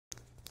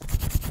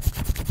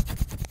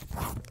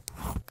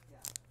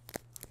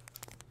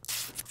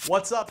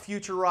What's up,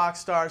 future rock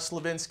star?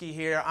 Slavinsky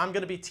here. I'm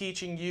going to be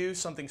teaching you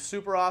something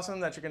super awesome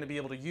that you're going to be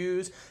able to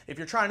use if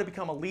you're trying to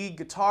become a lead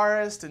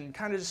guitarist and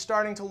kind of just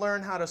starting to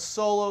learn how to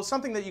solo,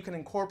 something that you can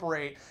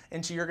incorporate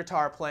into your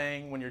guitar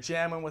playing when you're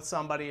jamming with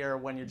somebody or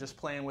when you're just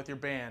playing with your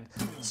band.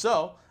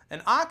 So,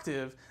 an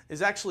octave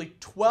is actually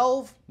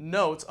 12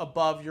 notes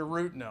above your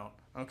root note.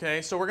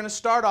 Okay, so we're going to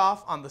start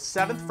off on the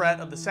 7th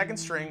fret of the 2nd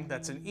string,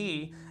 that's an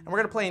E, and we're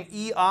going to play an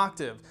E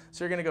octave.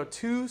 So you're going to go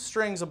 2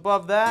 strings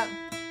above that,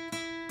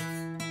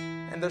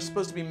 and they're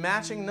supposed to be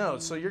matching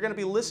notes. So you're going to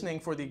be listening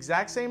for the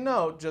exact same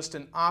note, just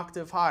an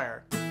octave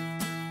higher.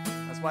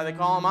 That's why they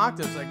call them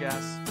octaves, I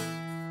guess.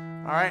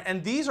 All right,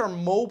 and these are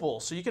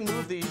mobile, so you can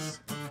move these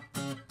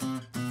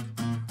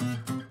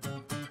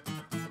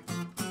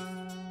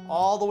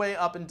all the way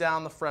up and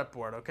down the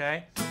fretboard,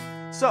 okay?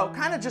 So,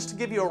 kind of just to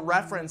give you a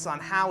reference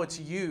on how it's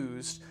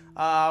used,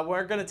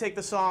 we're going to take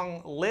the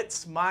song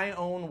Lit's My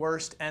Own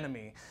Worst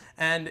Enemy.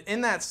 And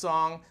in that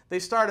song, they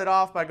started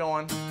off by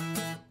going...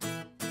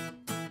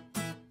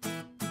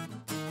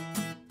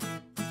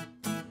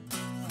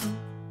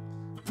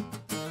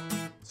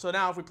 So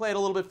now if we play it a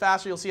little bit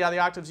faster, you'll see how the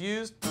octave's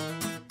used.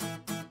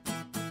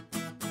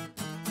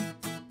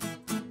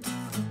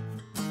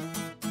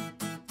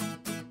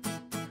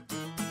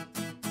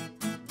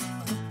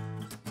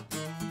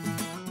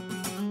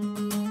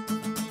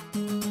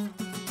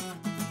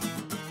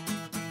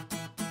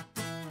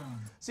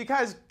 So you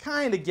guys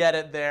kind of get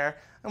it there,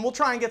 and we'll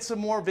try and get some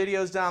more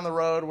videos down the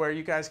road where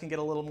you guys can get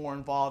a little more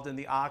involved in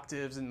the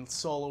octaves and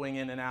soloing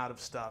in and out of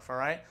stuff, all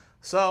right?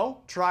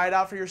 So try it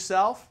out for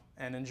yourself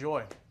and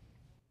enjoy.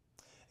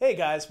 Hey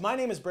guys, my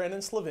name is Brandon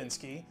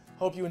Slavinsky.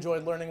 Hope you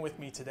enjoyed learning with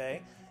me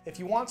today. If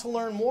you want to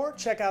learn more,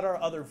 check out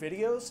our other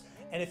videos,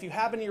 and if you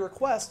have any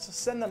requests,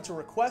 send them to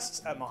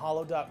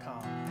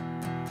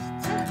requests@mahalo.com.